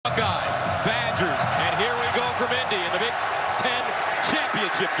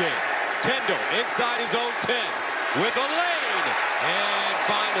championship game. Kendall inside his own 10 with a lane. And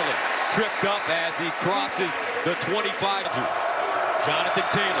finally tripped up as he crosses the 25. Jonathan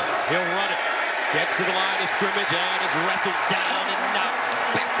Taylor, he'll run it. Gets to the line of scrimmage and is wrestled down and knocked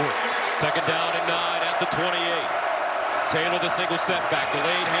backwards. Second down and 9 at the 28. Taylor the single setback,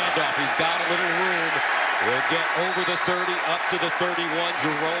 delayed handoff. He's got a little room. Will get over the 30, up to the 31.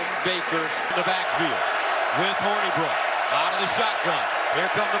 Jerome Baker in the backfield with Hornibrook out of the shotgun. Here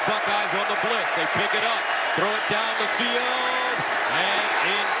come the Buckeyes on the blitz. They pick it up, throw it down the field, and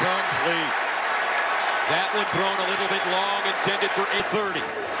incomplete. That one thrown a little bit long, intended for 8:30.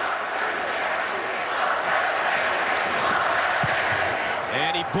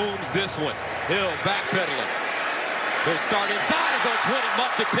 And he booms this one. Hill backpedaling. He'll start inside his own 20.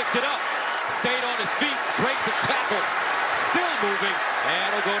 Mufton picked it up. Stayed on his feet. Breaks a tackle. Still moving.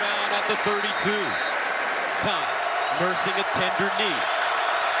 And he'll go down at the 32. Time. Nursing a tender knee.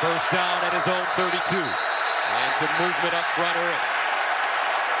 First down at his own 32. And some movement up front early.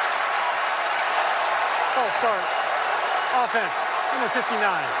 False start. Offense. Number 59.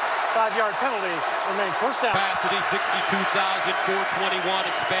 5-yard penalty. Remains first down. Capacity 62,421.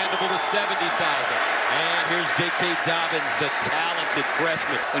 Expandable to 70,000. And here's J.K. Dobbins, the talented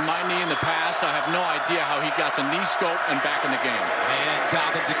freshman. In my knee in the pass, I have no idea how he got to knee scope and back in the game. And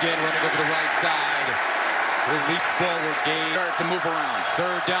Dobbins again running over the right side. Will leap forward, gain. Start to move around.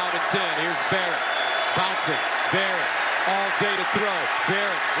 Third down and 10. Here's Barrett. Bouncing. Barrett all day to throw.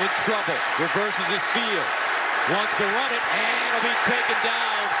 Barrett in trouble. Reverses his field. Wants to run it, and it'll be taken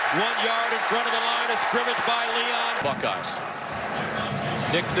down 1 yard in front of the line of scrimmage by Leon. Buckeyes.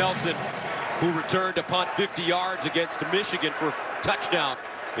 Nick Nelson, who returned to punt 50 yards against Michigan for a touchdown,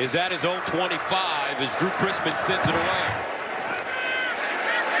 is at his own 25 as Drew Chrisman sends it away.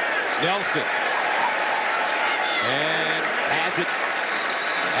 Nelson. And has it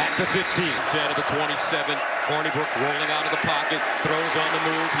at the 15. 10 of the 27. Hornibrook rolling out of the pocket. Throws on the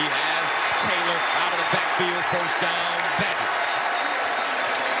move. He has Taylor out of the backfield. First down. Badgers.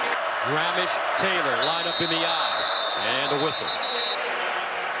 Ramish, Taylor line up in the eye. And a whistle.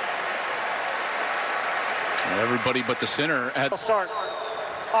 Everybody but the center had... Start.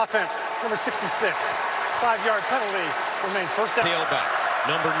 Offense. Number 66. 5-yard penalty. Remains first down. Tailback.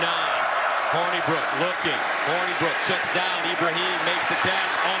 Number 9. Hornibrook looking. Hornibrook checks down. Ibrahim makes the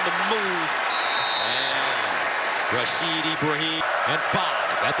catch on the move. And Rashid Ibrahim. And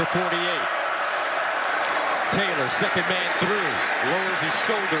 5 at the 48. Taylor, second man through. Lowers his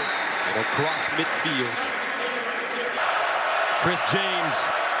shoulder. It'll cross midfield. Chris James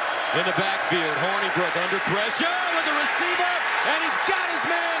in the backfield. Hornibrook under pressure with the receiver. And he's got his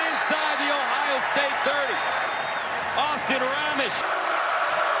man inside the Ohio State 30. Austin Ramish.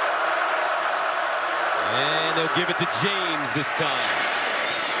 And they'll give it to James this time.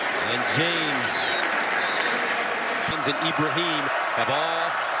 And James and Ibrahim have all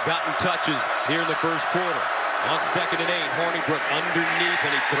gotten touches here in the first quarter. On 2nd and 8, Hornibrook underneath,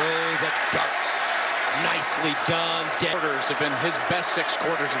 and he throws a dart. Nicely done. Quarters have been his best 6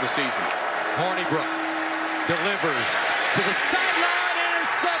 quarters of the season. Hornibrook delivers to the sideline,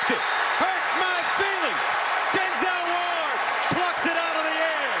 intercepted. Hurt my feelings. Denzel Ward plucks it out of the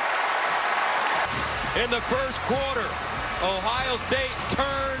air. In the first quarter, Ohio State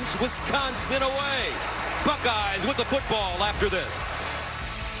turns Wisconsin away. Buckeyes with the football after this.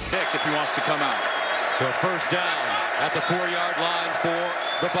 Pick if he wants to come out. So first down at the 4-yard line for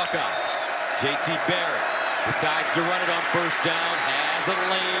the Buckeyes. J.T. Barrett decides to run it on first down. Has a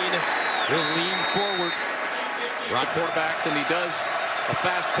lane. He'll lean forward. Right quarterback than he does a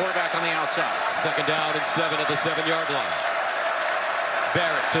fast quarterback on the outside. Second down and 7 at the 7-yard line.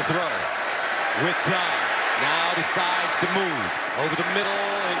 Barrett to throw. With time. Now decides to move. Over the middle.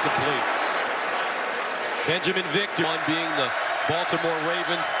 Incomplete. Benjamin Victor on being the Baltimore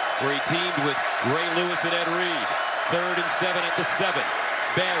Ravens, where he teamed with Ray Lewis and Ed Reed. 3rd and 7 at the 7.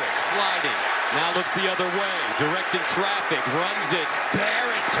 Barrett sliding. Now looks the other way. Directing traffic. Runs it.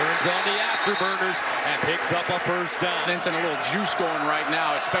 Barrett turns on the afterburners and picks up a first down. And a little juice going right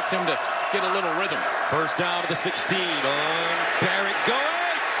now. Expect him to get a little rhythm. First down to the 16. On Barrett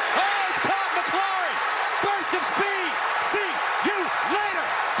going. Oh, it's caught. McLaurin. Burst of speed. See you later.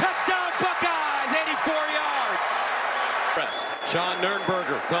 Touchdown Buckeyes. 84 yards. Rest. Sean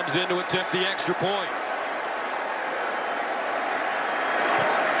Nurnberger comes in to attempt the extra point.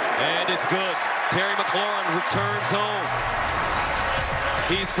 And it's good. Terry McLaurin returns home.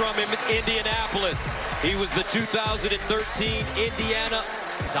 He's from Indianapolis. He was the 2013 Indiana.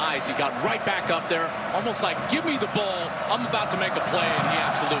 His eyes, he got right back up there, almost like, give me the ball. I'm about to make a play, and he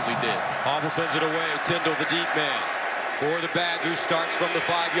absolutely did. Hobble sends it away. Tyndall, the deep man. for the Badgers starts from the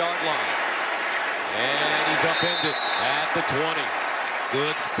 5-yard line. And he's upended at the 20.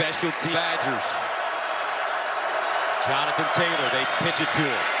 Good specialty Badgers. Jonathan Taylor, they pitch it to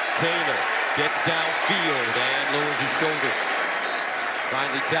him. Taylor gets downfield and lowers his shoulder.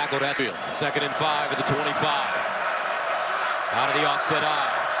 Finally tackled at field. 2nd and 5 at the 25. Out of the offset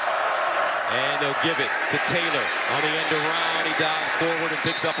eye. And they'll give it to Taylor on the end around. He dives forward and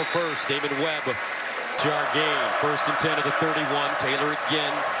picks up a first. David Webb, yard gain. 1st and 10 of the 31. Taylor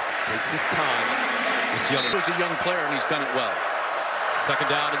again takes his time. He's a young player, and he's done it well. 2nd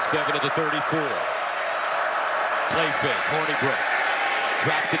down and 7 of the 34. Play fake. Hornibrook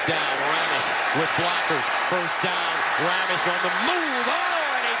drops it down. Ramish with blockers. 1st down. Ramish on the move.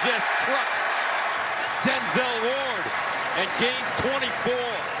 Oh, and he just trucks Denzel Ward and gains 24.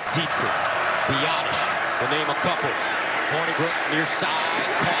 Dietzig, Biadish, to name a couple. Hornibrook near side,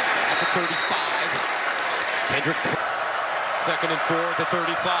 caught at the 35. Kendrick, 2nd and 4 at the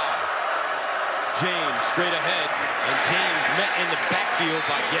 35. James straight ahead, and James met in the backfield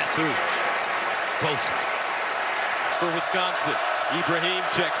by guess who? Bosa. For Wisconsin, Ibrahim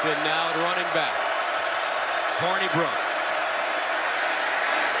checks in now at running back. Hornibrook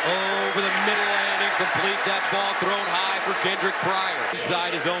over the middle and incomplete. That ball thrown high for Kendrick Pryor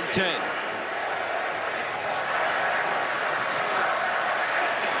inside his own 10.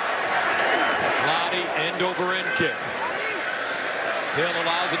 Lottie end over end kick. Hill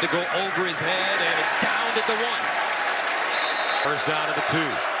allows it to go over his head, and it's downed at the 1. 1st down at the 2.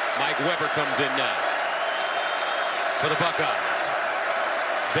 Mike Weber comes in now for the Buckeyes.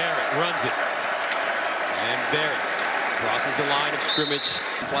 Barrett runs it, and Barrett crosses the line of scrimmage.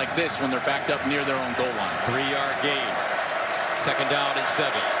 It's like this when they're backed up near their own goal line. 3-yard gain. 2nd down and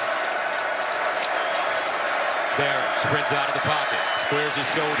 7. Barrett sprints out of the pocket, squares his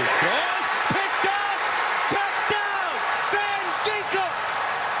shoulders, throws, picked up, touchdown, Van Ginkel.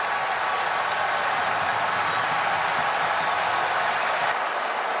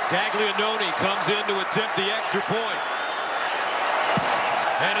 Gaglianone comes in to attempt the extra point.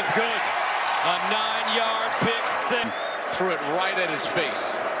 And it's good. A 9-yard pick six. Threw it right at his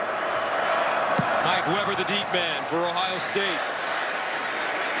face. Mike Weber, the deep man for Ohio State.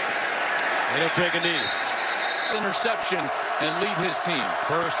 And he'll take a knee. Interception and lead his team.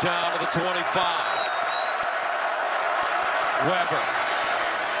 1st down to the 25. Weber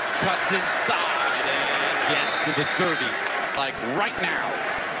cuts inside and gets to the 30. Like right now.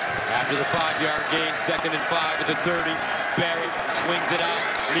 After the 5-yard gain, 2nd and 5 at the 30. Barrett swings it out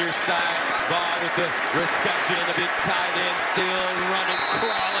near side. Ball with the reception and the big tight end still running,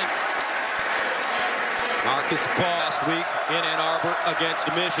 crawling. Marcus Ball last week in Ann Arbor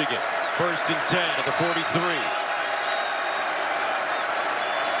against Michigan. 1st and 10 at the 43.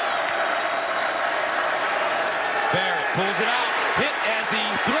 Barrett pulls it out. Hit as he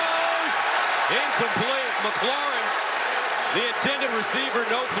throws. Incomplete. McLaurin, the intended receiver,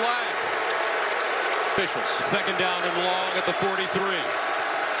 no flags. Officials. 2nd down and long at the 43.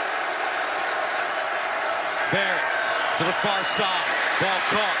 Barrett to the far side. Ball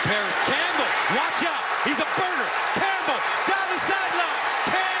caught. Paris Campbell. Watch out. He's a burner. Campbell down the sideline.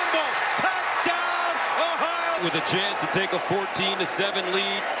 Campbell. Touchdown, Ohio. With a chance to take a 14-7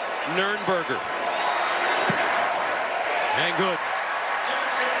 lead. Nurnberger. And good.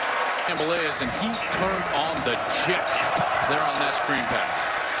 Campbell is, and he turned on the jets there on that screen pass.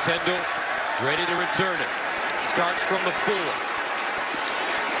 Tindall ready to return it. Starts from the 4.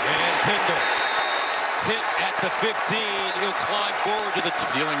 And Tindall hit at the 15. He'll climb forward to the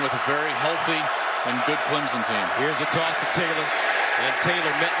dealing with a very healthy and good Clemson team. Here's a toss to Taylor. And Taylor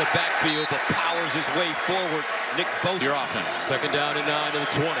met in the backfield but powers his way forward. Nick Bosa. Your offense. 2nd down and 9 to the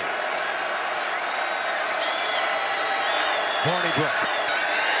 20. Hornibrook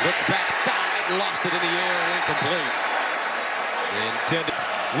looks backside, lost it in the air, incomplete. Intended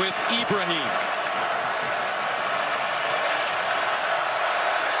with Ibrahim.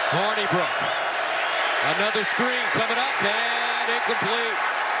 Hornibrook. Another screen coming up and incomplete.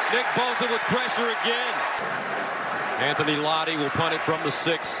 Nick Bosa with pressure again. Anthony Lottie will punt it from the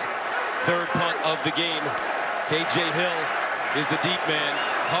 6. 3rd punt of the game. KJ Hill is the deep man,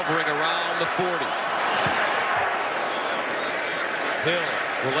 hovering around the 40. Hill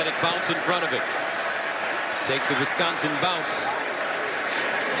will let it bounce in front of it. Takes a Wisconsin bounce.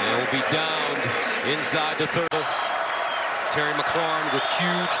 And will be downed inside the 30. Terry McLaurin with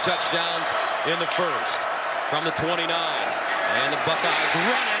huge touchdowns in the 1st. From the 29. And the Buckeyes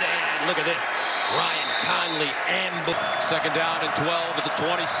run it in. Look at this. Ryan Conley and 2nd down and 12 at the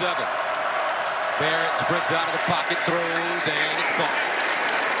 27. Barrett sprints out of the pocket, throws, and it's caught.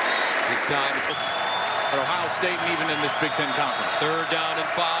 This time it's At Ohio State and even in this Big Ten Conference. 3rd down and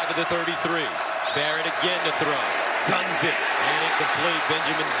 5 at the 33. Barrett again to throw. Guns it. And incomplete.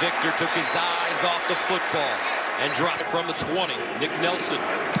 Benjamin Victor took his eyes off the football and dropped it from the 20. Nick Nelson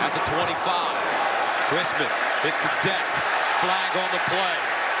at the 25. Chrisman hits the deck. Flag on the play.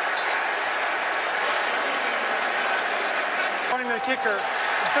 Running the kicker.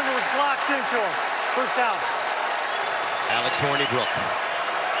 The defender was blocked into him. First down. Alex Hornibrook.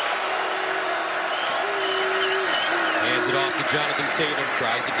 Hands it off to Jonathan Taylor.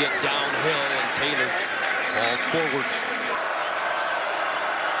 Tries to get downhill, and Taylor falls forward.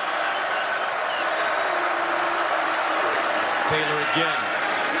 Taylor again.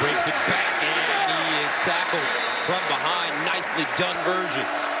 Breaks it back, and he is tackled from behind. Nicely done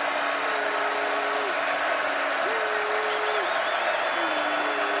versions.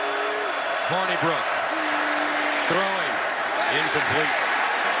 Hornibrook. Throwing. Incomplete.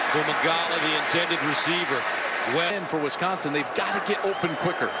 Fumagalli, the intended receiver. And for Wisconsin, they've got to get open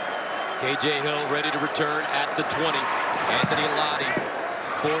quicker. KJ Hill ready to return at the 20. Anthony Lotti,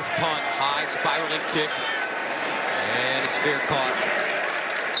 4th punt, high spiraling kick. And it's fair caught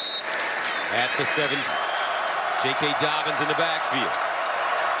at the 7. J.K. Dobbins in the backfield.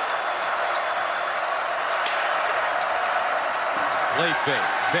 Play fake.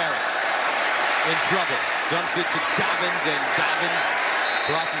 Barrett in trouble. Dumps it to Dobbins, and Dobbins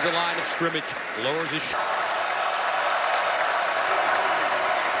crosses the line of scrimmage. Lowers his shot.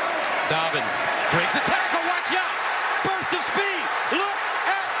 Dobbins breaks a tackle. Watch out. Burst of speed. Look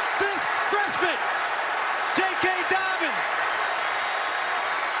at this freshman. J.K. Dobbins.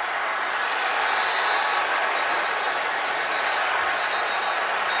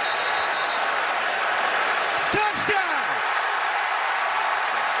 Touchdown.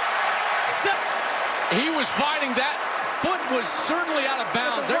 He was fighting that. Foot was certainly out of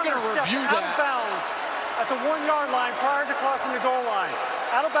bounds. They're going to review that. Out of bounds at the 1-yard line prior to crossing the goal line.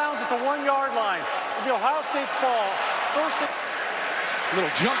 Out of bounds at the 1-yard line. It'll be Ohio State's ball. First.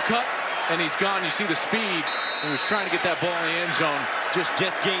 Little jump cut, and he's gone. You see the speed. He was trying to get that ball in the end zone. Just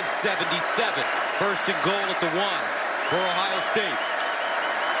gained 77. 1st and goal at the 1 for Ohio State.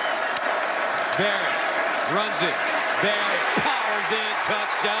 Barrett runs it. Barrett powers in.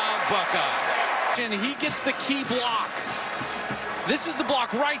 Touchdown, Buckeyes. And he gets the key block. This is the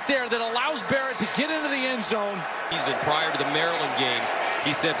block right there that allows Barrett to get into the end zone. Prior to the Maryland game,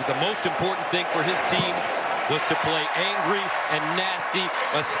 he said that the most important thing for his team was to play angry and nasty,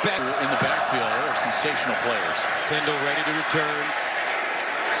 especially in the backfield. They're sensational players. Tindall ready to return.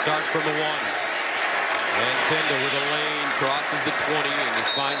 Starts from the 1. And Tindall with a lane crosses the 20 and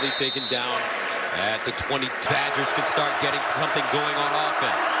is finally taken down at the 20. Badgers can start getting something going on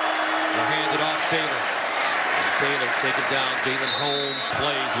offense. They'll hand it off Taylor. And Taylor taken down. Jalen Holmes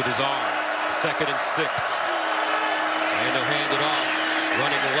plays with his arm. 2nd and 6. And they'll hand it off.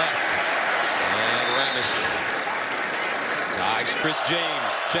 Running the left. And Ramish dives. Chris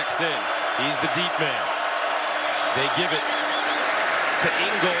James checks in. He's the deep man. They give it to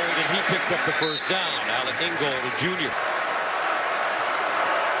Ingold, and he picks up the 1st down. Alec Ingold, a junior.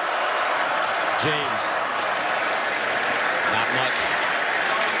 James. Not much,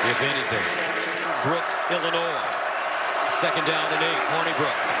 if anything. Brook, Illinois. 2nd down and 8.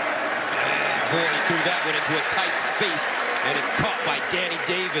 Hornibrook. And boy, he threw that one into a tight space, and it's caught by Danny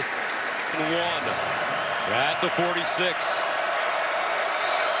Davis. 1 at the 46.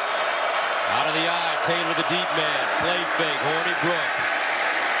 Out of the eye, Taylor the deep man. Play fake, Hornibrook.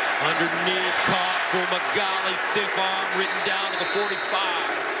 Underneath, caught. Fumagalli, stiff arm, written down to the 45.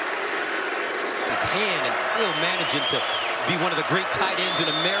 His hand, and still managing to be one of the great tight ends in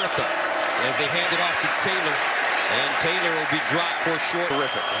America as they hand it off to Taylor. And Taylor will be dropped for short.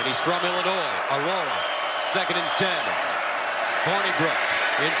 Terrific. And he's from Illinois. Aurora. 2nd and 10. Hornibrook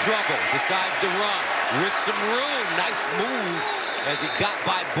in trouble. Decides to run with some room. Nice move as he got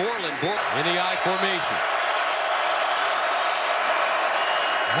by Borland. In the I formation.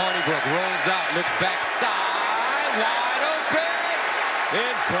 Hornibrook rolls out. Looks backside. Wide open.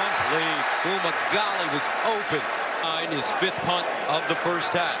 Incomplete. Fumagalli was open. In his 5th punt of the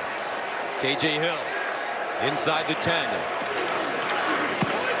 1st half. KJ Hill inside the 10.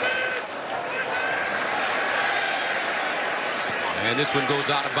 And this one goes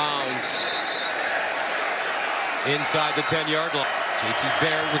out of bounds. Inside the 10-yard line. JT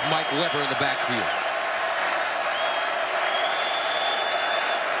Barrett with Mike Weber in the backfield.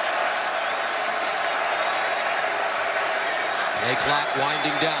 Play clock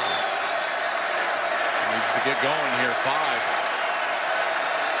winding down. Needs to get going here. 5.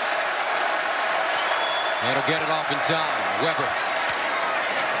 And he'll get it off in time. Weber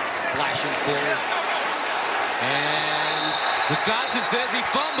slashing forward. And Wisconsin says he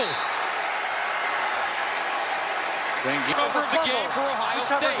fumbles. Over the game for Ohio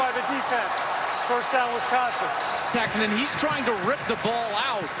State. Covered by the defense. First down, Wisconsin. And then he's trying to rip the ball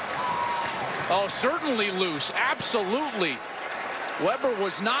out. Oh, certainly loose. Absolutely. Weber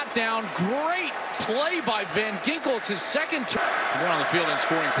was not down. Great play by Van Ginkel. It's his second turn. We're on the field in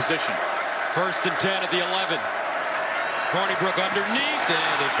scoring position. 1st and 10 at the 11. Hornibrook underneath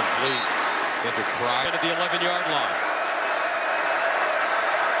and incomplete. Cedric Pryor at the 11-yard line.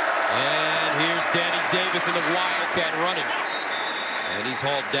 And here's Danny Davis in the Wildcat running. And he's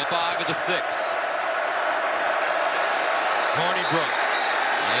hauled down 5 of the 6. Hornibrook.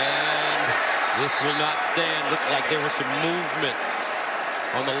 And this will not stand. Looked like there was some movement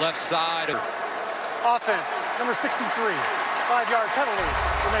on the left side. Offense, number 63. 5-yard penalty.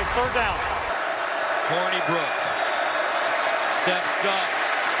 Remains 3rd down. Hornibrook steps up.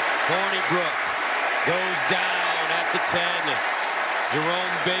 Hornibrook goes down at the 10.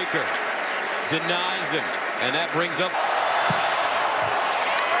 Jerome Baker denies him, and that brings up.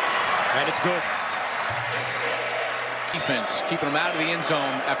 And it's good. Defense keeping him out of the end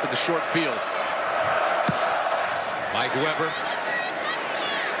zone after the short field. Mike Weber.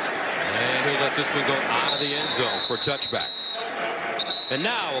 And he'll let this one go out of the end zone for a touchback. And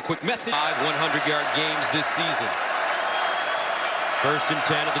now a quick message. 5 100-yard games this season. 1st and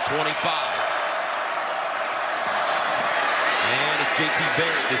 10 at the 25. And it's J.T.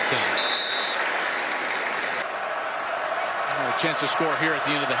 Barrett this time. A chance to score here at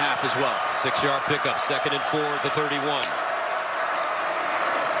the end of the half as well. 6-yard pickup. 2nd and 4 at the 31.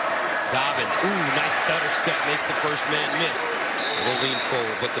 Dobbins. Ooh, nice stutter step. Makes the first man miss. We'll lean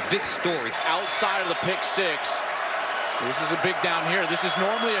forward. But the big story. Outside of the pick 6. This is a big down here. This is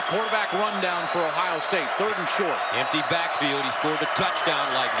normally a quarterback rundown for Ohio State. 3rd and short. Empty backfield. He scored a touchdown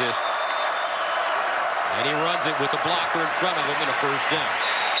like this. And he runs it with a blocker in front of him and a 1st down.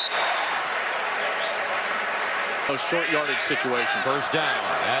 Those short yardage situations. 1st down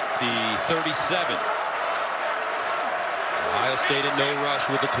at the 37. Ohio State in no rush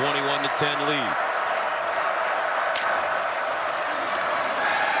with a 21-10 lead.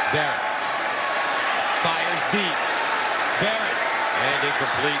 Barrett fires deep. Barrett and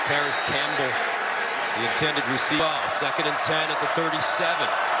incomplete. Paris Campbell, the intended receiver. 2nd and 10 at the 37.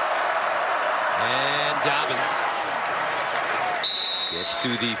 And Dobbins gets to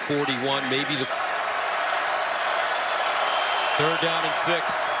the 41, maybe the 3rd down and 6.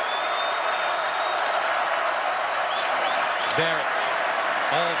 Barrett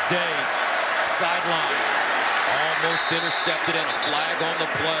all day, sideline, almost intercepted and a flag on the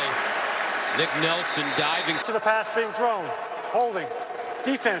play. Nick Nelson diving to the pass being thrown. Holding.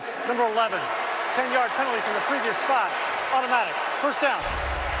 Defense, number 11. 10-yard penalty from the previous spot. Automatic. 1st down.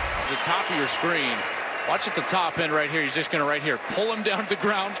 The top of your screen. Watch at the top end right here. He's just going to right here pull him down to the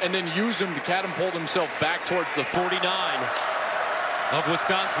ground and then use him to catapult himself back towards the 49 of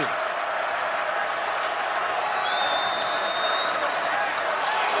Wisconsin.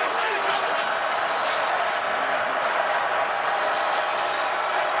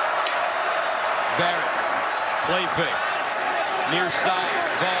 Barrett, play fake, near side,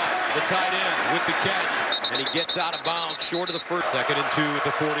 ball, the tight end with the catch, and he gets out of bounds short of the 1st. 2nd and 2 at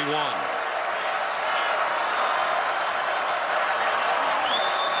the 41.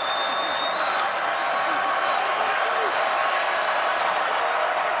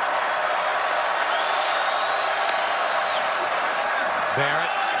 Barrett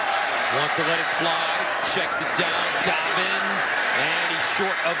wants to let it fly, checks it down, Dobbins, and he's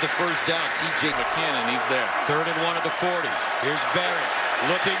short of the 1st down. T.J. McKinnon, he's there. 3rd and 1 at the 40. Here's Barrett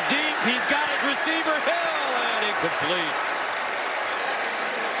looking deep. He's got his receiver, Hill, and incomplete.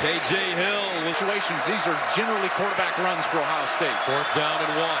 K.J. Hill. Situations, these are generally quarterback runs for Ohio State. 4th down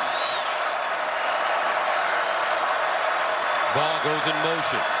and 1. Ball goes in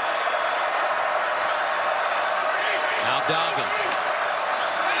motion. Now Dobbins.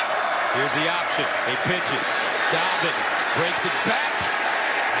 Here's the option. They pitch it. Dobbins breaks it back.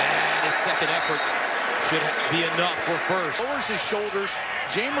 And his second effort should be enough for 1st. Lowers his shoulders.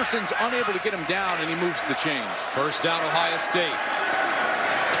 Jamerson's unable to get him down, and he moves the chains. 1st down, Ohio State.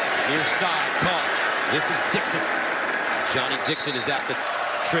 Near side, caught. This is Dixon. Johnny Dixon is at the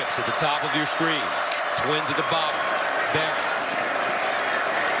trips at the top of your screen. Twins at the bottom. Barrett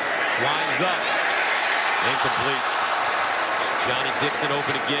winds up. Incomplete. Johnny Dixon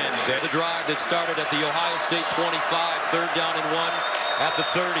open again. There the drive that started at the Ohio State 25. 3rd down and 1 at the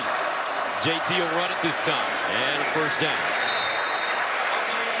 30. JT will run it this time. And 1st down.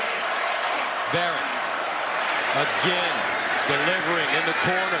 Barrett again delivering in the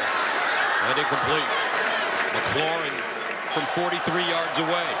corner. And incomplete. McLaurin from 43 yards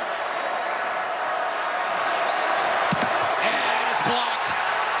away. And it's blocked.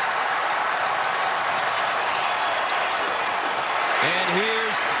 And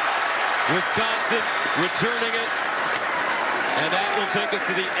here's Wisconsin returning it. And that will take us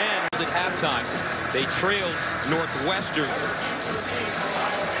to the end at halftime. They trailed Northwestern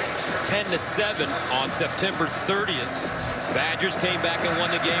 10-7 on September 30th. Badgers came back and won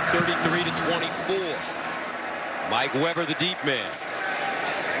the game 33-24. Mike Weber, the deep man.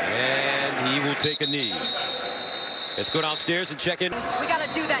 And he will take a knee. Let's go downstairs and check in. We got to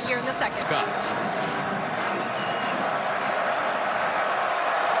do that here in the second.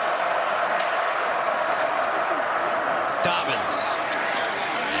 Dobbins.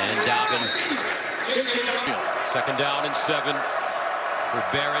 And Dobbins. Second down and 7 for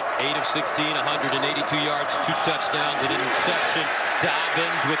Barrett. 8 of 16, 182 yards, 2 touchdowns, an interception.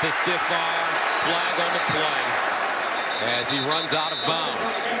 Dobbins with a stiff arm. Flag on the play as he runs out of bounds.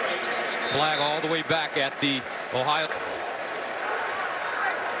 Flag all the way back at the Ohio.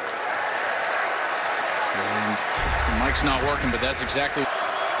 And the mic's not working, but that's exactly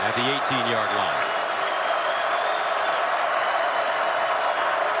at the 18-yard line.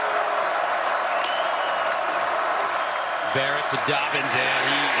 Barrett to Dobbins, and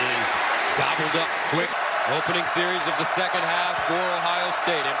he is gobbled up quick. Opening series of the second half for Ohio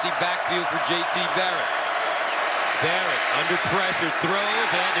State. Empty backfield for J.T. Barrett. Barrett under pressure,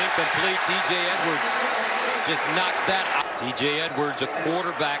 throws, and incomplete. T.J. Edwards just knocks that out. T.J. Edwards, a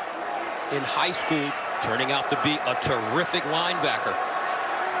quarterback in high school, turning out to be a terrific linebacker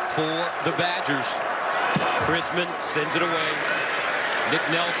for the Badgers. Chrisman sends it away. Nick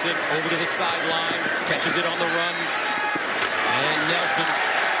Nelson over to the sideline, catches it on the run. And Nelson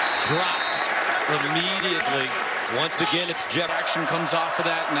dropped immediately. Once again, it's Jeff. Action comes off of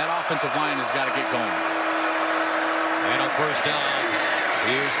that, and that offensive line has got to get going. And on first down,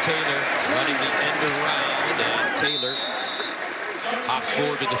 here's Taylor running the end around, and Taylor hops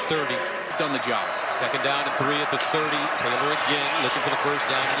forward to the 30. Done the job. Second down and 3 at the 30. Taylor again looking for the first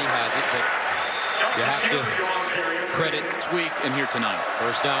down, and he has it. But you have to credit this week and here tonight.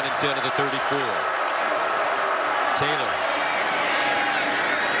 First down and 10 at the 34. Taylor.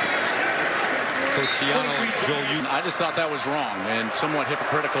 Coach Ciano, Joe, I just thought that was wrong and somewhat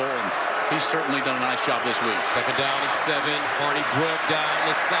hypocritical, and he's certainly done a nice job this week. Second down and 7. Harney Brook down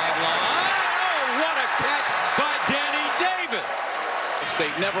the sideline. Oh, what a catch by Danny Davis.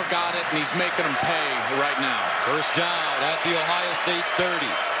 State never got it, and he's making them pay right now. First down at the Ohio State 30.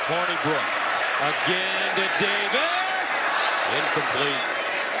 Harney Brook again to Davis. Incomplete.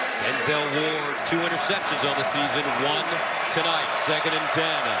 Denzel Ward, 2 interceptions on the season, 1 tonight. Second and 10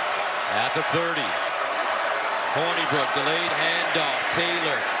 at the 30. Hornibrook, delayed handoff.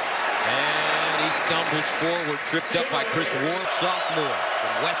 Taylor. And he stumbles forward, tripped up by Chris Ward, sophomore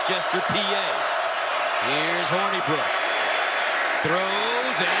from Westchester, PA. Here's Hornibrook.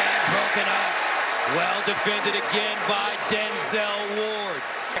 Throws and broken up. Well defended again by Denzel Ward.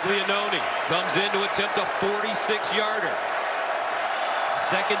 Leononi comes in to attempt a 46-yarder.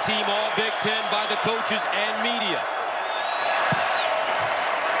 Second team All Big Ten by the coaches and media.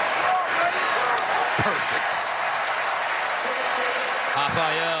 Perfect.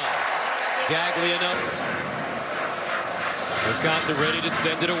 Rafael Gaglianos. Wisconsin ready to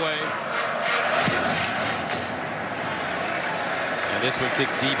send it away. And this one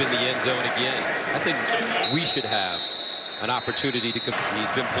kicked deep in the end zone again. I think we should have an opportunity to compete.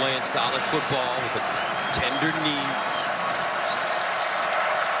 He's been playing solid football with a tender knee.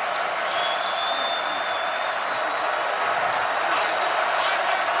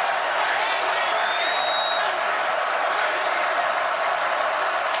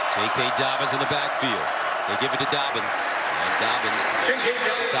 J.K. Dobbins in the backfield. They give it to Dobbins. And Dobbins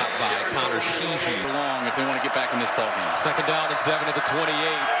stopped by Connor Sheehy. Long if they want to get back in this ballgame. Second down and 7 at the 28.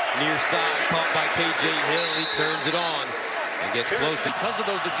 Near side, caught by K.J. Hill. He turns it on and gets close. Because of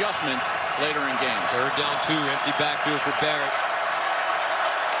those adjustments later in games. Third down 2, empty backfield for Barrett.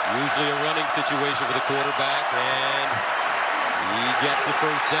 Usually a running situation for the quarterback, and he gets the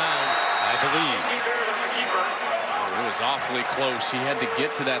first down, I believe. It was awfully close. He had to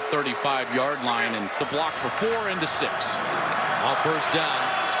get to that 35-yard line, and the block for 4 into 6. On first down,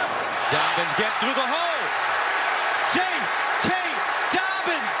 Dobbins gets through the hole. J.K.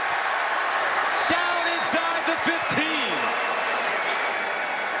 Dobbins down inside the 15.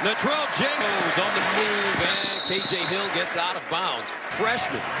 Latrell James on the move, and K.J. Hill gets out of bounds.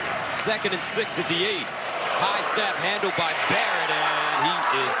 Freshman, second and 6 at the 8. High snap handled by Barrett, and he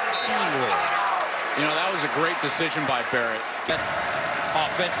is steamrolled. You know, that was a great decision by Barrett. Best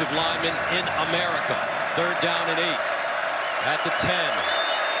offensive lineman in America. Third down and 8 at the 10.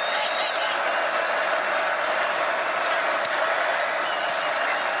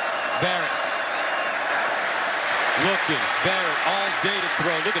 Barrett looking. Barrett all day to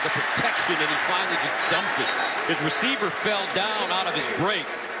throw. Look at the protection, and he finally just dumps it. His receiver fell down out of his break.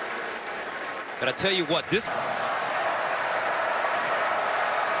 But I tell you what, this...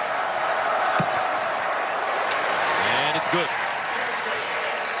 And it's good.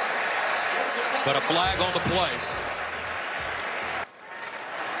 But a flag on the play.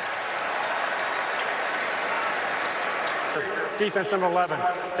 Defense number 11.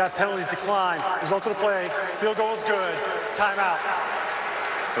 That penalty's declined. Result of the play. Field goal is good. Timeout.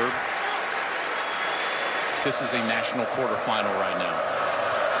 Herb, this is a national quarterfinal right now.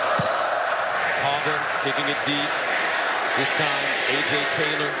 Hogger kicking it deep. This time, A.J.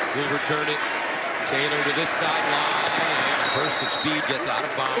 Taylor will return it. Taylor to this sideline. And a burst of speed gets out of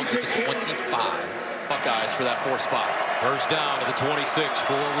bounds at the 25. Buckeyes for that fourth spot. First down to the 26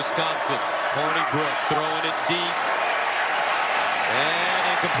 for Wisconsin. Hornibrook throwing it deep. And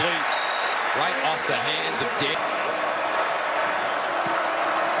incomplete. Right off the hands of Dan.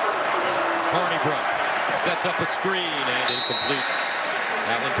 Hornibrook sets up a screen and incomplete.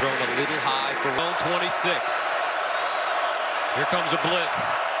 That one thrown a little high for 26. Here comes a blitz.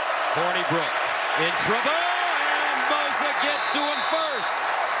 Hornibrook in trouble, and Bosa gets to him first.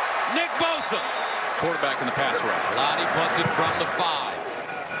 Nick Bosa. Quarterback in the pass rush. Lottie punts it from the 5.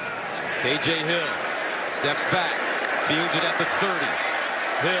 K.J. Hill steps back. Fields it at the 30.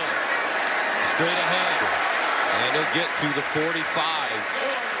 Hill straight ahead. And he'll get to the 45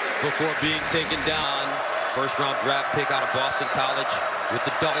 before being taken down. First round draft pick out of Boston College with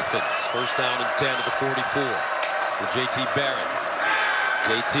the Dolphins. First down and 10 to the 44. With J.T. Barrett.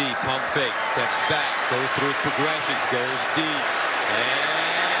 J.T. pump fake. Steps back. Goes through his progressions. Goes deep.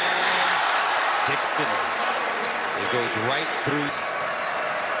 And Dixon. It goes right through.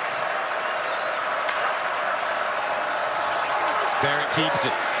 Barrett keeps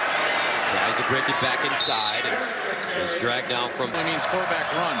it. Tries to break it back inside. And is dragged down from... That means quarterback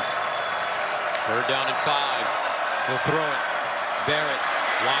run. Third down and 5. He'll throw it. Barrett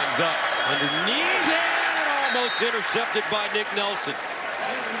winds up underneath and almost intercepted by Nick Nelson.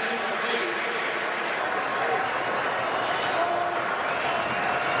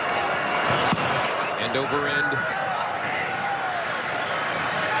 End over end.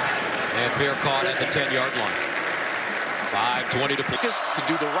 And fair caught at the 10-yard line. 5:20 to Focus to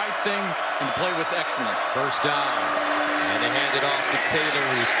do the right thing and play with excellence. First down. And they hand it off to Taylor,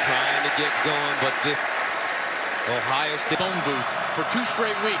 who's trying to get going, but this Ohio State phone booth for 2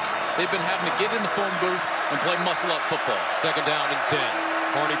 straight weeks. They've been having to get in the phone booth and play muscle-up football. Second down and 10.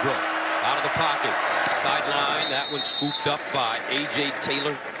 Hornibrook out of the pocket. Sideline. That one scooped up by A.J.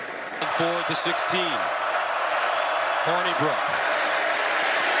 Taylor. 4 to 16. Hornibrook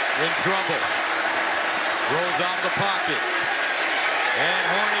in trouble. Rolls out of the pocket. And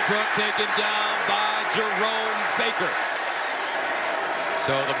Hornibrook taken down by Jerome Baker.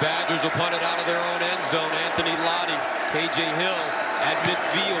 So the Badgers will punt it out of their own end zone. Anthony Lottie, K.J. Hill at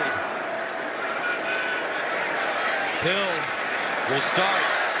midfield. Hill will start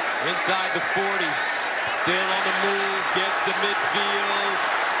inside the 40. Still on the move, gets the midfield.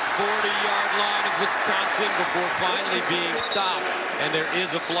 40-yard line of Wisconsin before finally being stopped. And there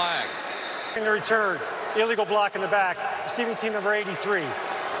is a flag. In the return, illegal block in the back. Receiving team number 83.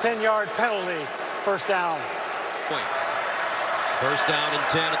 10-yard penalty. First down. Points. First down and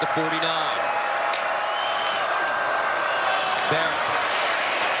 10 at the 49. Barrett.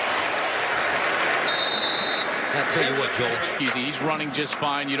 I'll tell you what, Joel. Easy. He's running just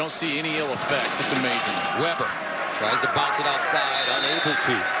fine. You don't see any ill effects. It's amazing. Weber tries to bounce it outside, unable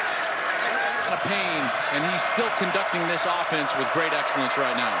to. Out of pain, and he's still conducting this offense with great excellence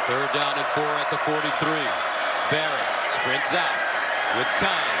right now. Third down and 4 at the 43. Barrett sprints out with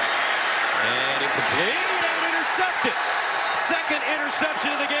time. And incomplete and intercepted. Second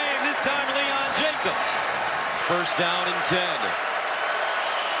interception of the game, this time Leon Jacobs. First down and 10.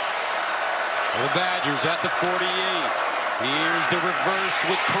 The Badgers at the 48. Here's the reverse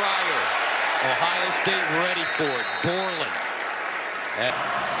with Pryor. Ohio State ready for it. Borland.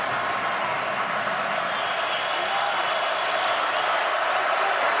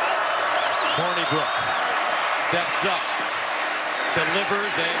 Hornibrook steps up,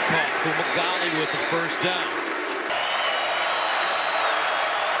 delivers, and caught for Fumagalli with the first down.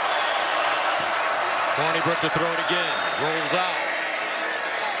 Hornibrook to throw it again. Rolls out.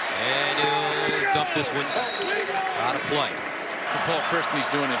 And he'll dump this one out of play. For Paul Christen,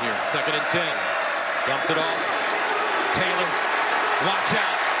 he's doing it here. Second and 10. Dumps it off. Taylor. Watch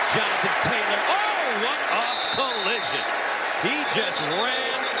out. Jonathan Taylor. Oh! what a collision. He just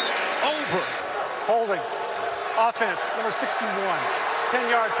ran over. Holding. Offense, number 61.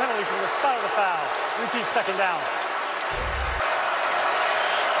 10-yard penalty from the spot of the foul. Repeat second down.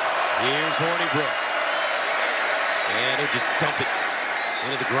 Here's Hornibrook. And he'll just dump it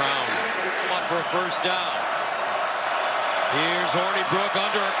into the ground. On for a first down. Here's Hornibrook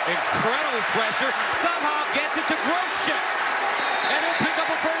under incredible pressure. Somehow gets it to Groshek. And he'll pick up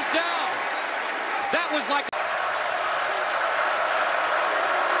a first down. That was like...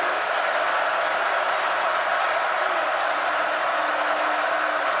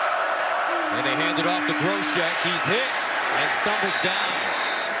 And they hand it off to Groshek. He's hit and stumbles down.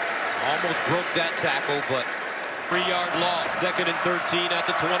 Almost broke that tackle, but 3-yard loss. 2nd and 13 at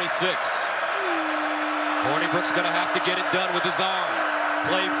the 26. Hornibrook's going to have to get it done with his arm.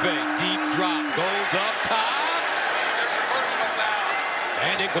 Play fake, deep drop, goes up top. There's a personal foul.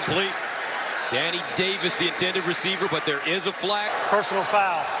 And incomplete. Danny Davis, the intended receiver, but there is a flag. Personal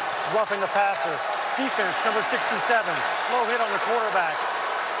foul. Roughing the passer. Defense, number 67. Low hit on the quarterback.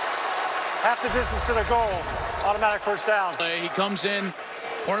 Half the distance to the goal. Automatic first down. He comes in.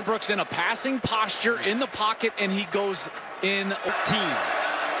 Hornibrook's in a passing posture in the pocket, and he goes in. Team.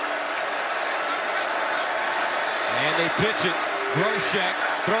 And they pitch it. Groshek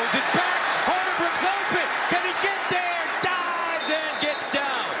throws it back. Hornibrook's open. Can he get there? Dives and gets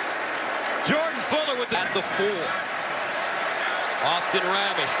down. Jordan Fuller with at the 4. Austin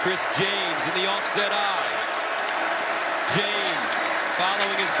Ramish, Chris James in the offset eye. James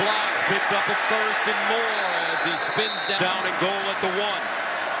following his blocks, picks up a first and more as he spins down and goal at the 1.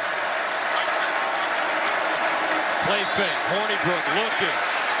 Play fake. Hornibrook looking,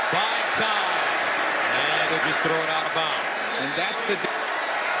 buying time, and they'll just throw it out of bounds. And that's the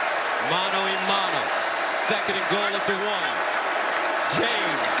Mano a mano. 2nd and goal at the 1.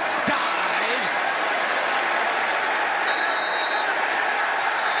 James dives.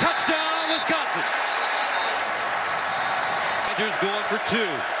 Touchdown, Wisconsin. Rodgers going for 2.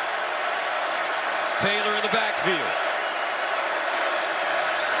 Taylor in the backfield.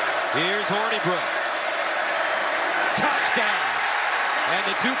 Here's Hornibrook. Touchdown. And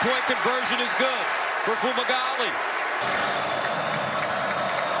the 2-point conversion is good for Fumagalli.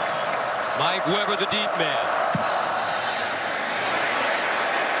 Mike Weber, the deep man.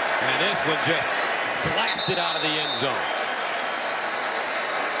 And this one just blasted out of the end zone.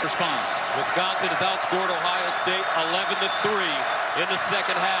 response. Wisconsin has outscored Ohio State 11-3 in the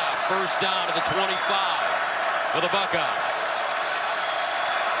second half. First down to the 25 for the Buckeyes.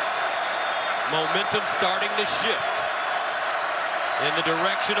 Momentum starting to shift in the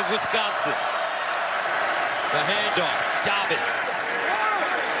direction of Wisconsin. The handoff, Dobbins.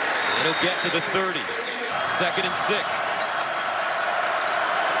 It'll get to the 30. 2nd and 6.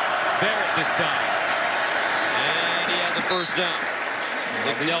 Barrett this time. And he has a first down.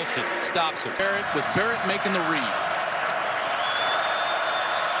 Nick Nelson stops him. With Barrett making the read.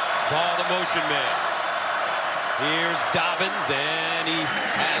 Ball the motion man. Here's Dobbins, and he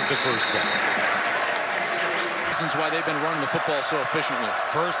has the first down. Reasons why they've been running the football so efficiently.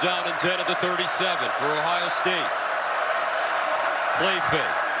 First down and 10 at the 37 for Ohio State. Play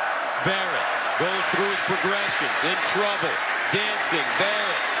fake. Barrett goes through his progressions. In trouble. Dancing.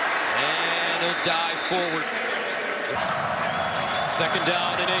 Barrett. And he'll dive forward. 2nd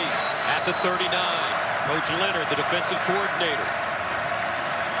down and 8 at the 39. Coach Leonard, the defensive coordinator.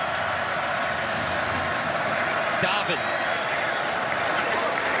 Dobbins.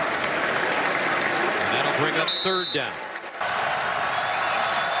 And that'll bring up 3rd down.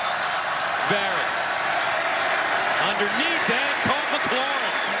 Barrett. Underneath and caught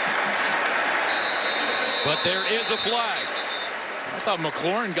McLaurin. But there is a flag. I thought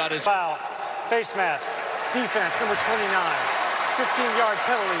McLaurin got his foul. Face mask. Defense, number 29. 15-yard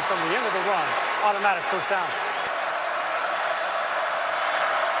penalty from the end of the run. Automatic first down.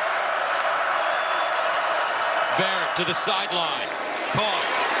 Barrett to the sideline. Caught.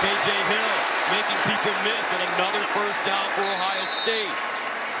 K.J. Hill making people miss, and another first down for Ohio State.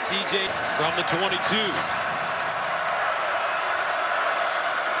 T.J. from the 22.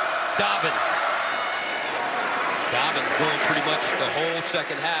 Dobbins. Dobbins going pretty much the whole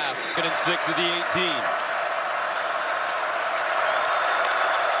second half. 2nd and 6 of the 18.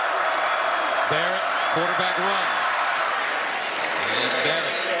 Barrett, quarterback run. And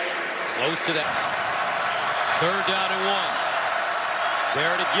Barrett close to that. 3rd down and 1.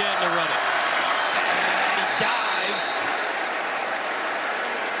 Barrett again to run it. And he dives.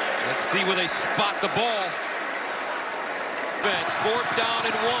 Let's see where they spot the ball. 4th down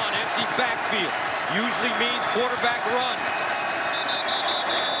and 1. Empty backfield. Usually means quarterback run.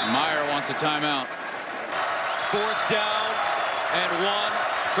 Meyer wants a timeout. 4th down and 1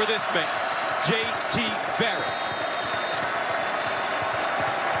 for this man, J.T. Barrett.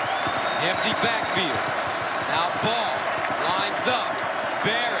 Empty backfield. Now ball lines up.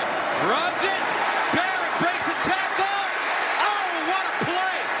 Barrett runs it. Barrett breaks a tackle. Oh, what a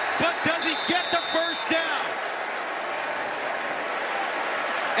play. But does he get the first down?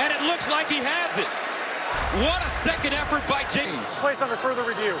 And it looks like he has it. What a second effort by James. Placed under further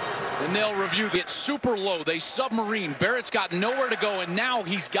review. And they'll review it super low. They submarine. Barrett's got nowhere to go, and now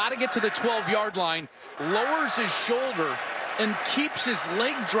he's got to get to the 12-yard line, lowers his shoulder, and keeps his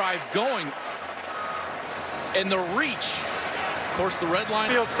leg drive going. And the reach. Of course, the red line.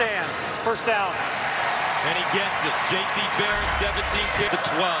 Field stands. First down. And he gets it. J.T. Barrett, 17 kick to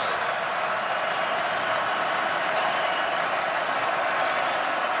 12.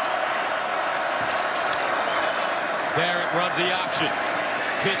 Barrett runs the option.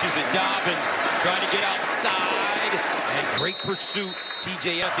 Pitches it. Dobbins trying to get outside. And great pursuit.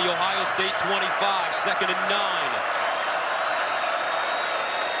 TJ at the Ohio State 25. 2nd and 9.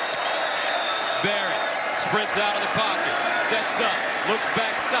 Barrett sprints out of the pocket. Sets up. Looks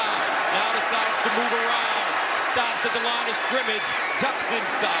backside. Now decides to move around. Stops at the line of scrimmage. Ducks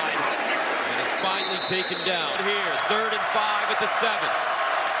inside. And is finally taken down. Here. 3rd and 5 at the 7.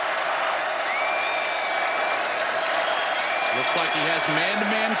 Looks like he has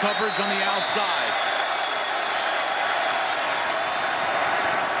man-to-man coverage on the outside.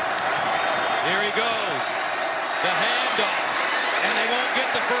 Here he goes. The handoff. And they won't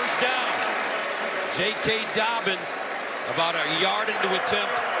get the first down. J.K. Dobbins about a yard into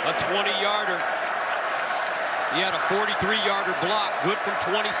attempt a 20-yarder. He had a 43-yarder block. Good from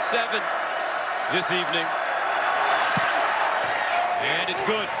 27 this evening. And it's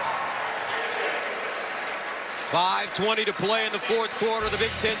good. 5:20 to play in the 4th quarter. The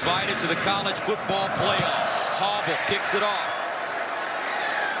Big Ten invited to the college football playoff. Hobble kicks it off.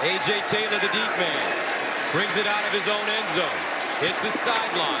 A.J. Taylor, the deep man, brings it out of his own end zone. Hits the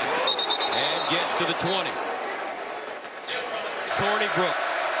sideline and gets to the 20. It's Hornibrook.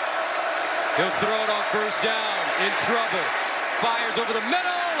 He'll throw it on first down. In trouble. Fires over the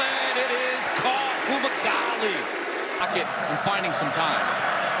middle, and it is caught. Fumagalli. Pocket and finding some time.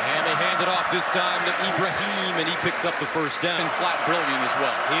 And they hand it off this time to Ibrahim, and he picks up the first down. And flat brilliant as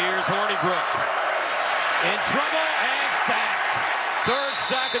well. Here's Hornibrook. In trouble and sacked. 3rd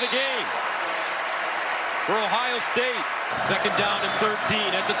sack of the game for Ohio State. 2nd down and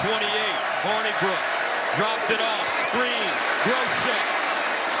 13 at the 28. Hornibrook drops it off. Screen. Groshek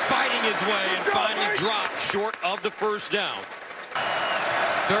fighting his way and finally drops short of the first down.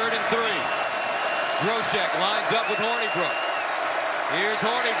 3rd and 3. Groshek lines up with Hornibrook. Here's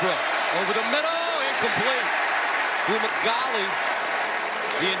Hornibrook. Over the middle. Incomplete. Fumagalli,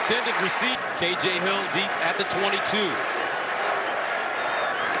 the intended receiver. K.J. Hill deep at the 22.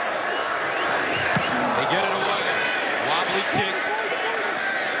 They get it away. Wobbly kick.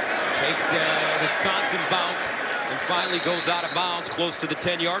 Takes a Wisconsin bounce and finally goes out of bounds close to the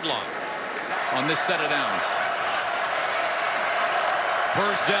 10-yard line. On this set of downs.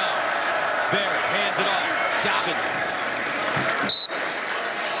 First down. Barrett hands it off. Dobbins.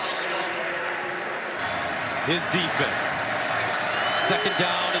 His defense. 2nd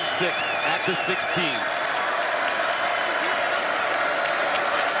down and 6 at the 16.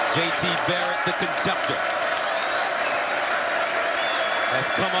 J.T. Barrett, the conductor, has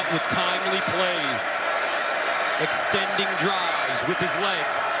come up with timely plays, extending drives with his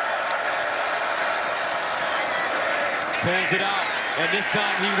legs. Pulls it out, and this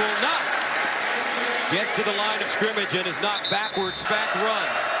time he will not. Gets to the line of scrimmage and is knocked backwards. Back run.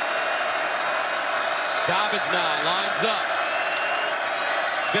 Dobbins now lines up.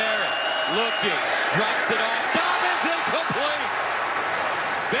 Barrett looking, drops it off. Dobbins incomplete.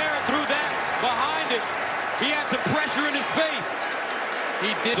 Barrett threw that behind him. He had some pressure in his face.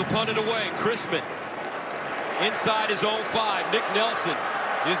 He did. So punt it away. Chrisman inside his own 5. Nick Nelson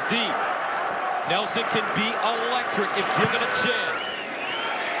is deep. Nelson can be electric if given a chance.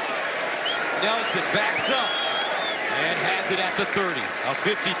 Nelson backs up and has it at the 30. A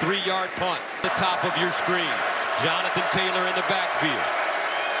 53-yard punt. The top of your screen. Jonathan Taylor in the backfield.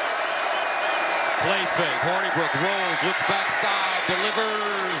 Play fake. Hornibrook rolls, looks backside,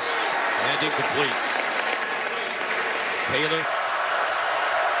 delivers, and incomplete. Taylor.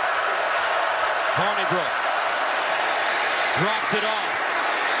 Hornibrook drops it off.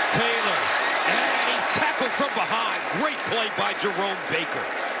 Taylor. And he's tackled from behind. Great play by Jerome Baker.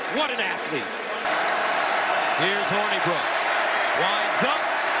 What an athlete. Here's Hornibrook. Winds up.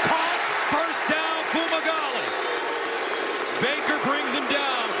 Caught. First down, Fumagalli. Baker brings him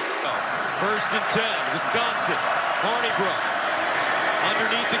down. First and 10, Wisconsin. Hornibrook.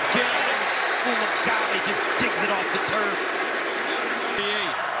 Underneath again. Oh my God, he just digs it off the turf. 8.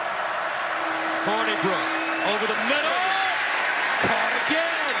 Hornibrook. Over the middle. Caught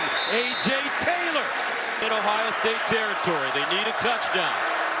again. A.J. Taylor. In Ohio State territory. They need a touchdown.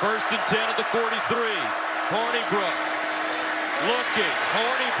 First and 10 at the 43. Hornibrook. Looking.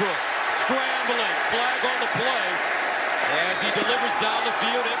 Hornibrook. Scrambling. Flag on the play. As he delivers down the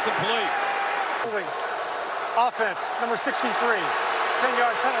field, incomplete. Offense, number 63.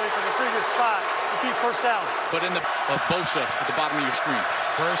 10-yard penalty from the previous spot. Repeat first down. But in the Bosa at the bottom of your screen.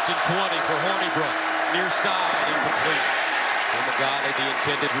 First and 20 for Hornibrook. Near side, incomplete. Buckeye, the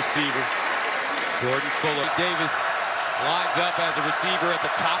intended receiver. Jordan Fuller. Davis lines up as a receiver at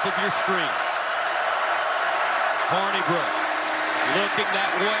the top of your screen. Hornibrook looking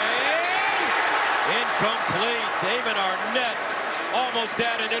that way. Incomplete. Damon Arnett almost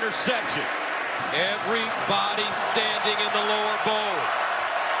had an interception. Everybody standing in the lower bowl.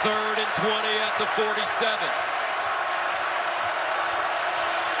 3rd and 20 at the 47.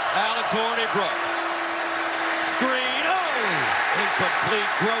 Alex Hornibrook. Screen. Oh!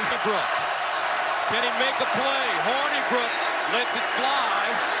 Incomplete. Grossbrook. Can he make a play? Hornibrook lets it fly.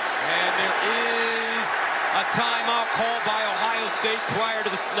 And there is a timeout called by Ohio State prior to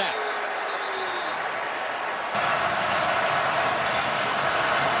the snap.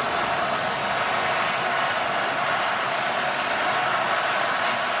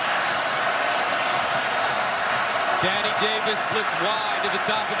 Danny Davis splits wide to the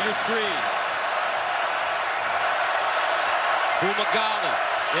top of your screen. Fumagalli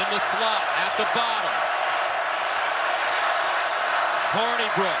in the slot at the bottom.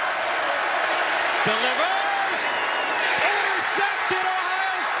 Hornibrook delivers. Intercepted,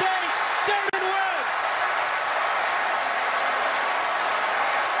 Ohio State. David Webb.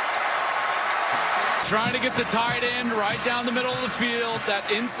 Trying to get the tight end right down the middle of the field. That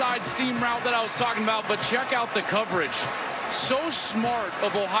inside seam route that I was talking about. But check out the coverage. So smart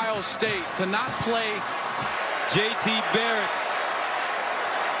of Ohio State to not play. J.T. Barrett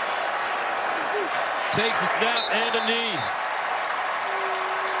takes a snap and a knee.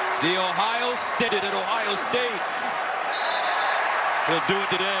 The Ohio State at Ohio State. He'll do it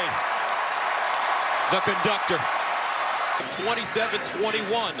today. The conductor.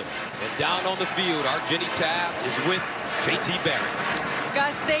 27-21. And down on the field, our Jenny Taft is with J.T. Barrett.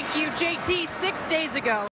 Gus, thank you. JT, 6 days ago.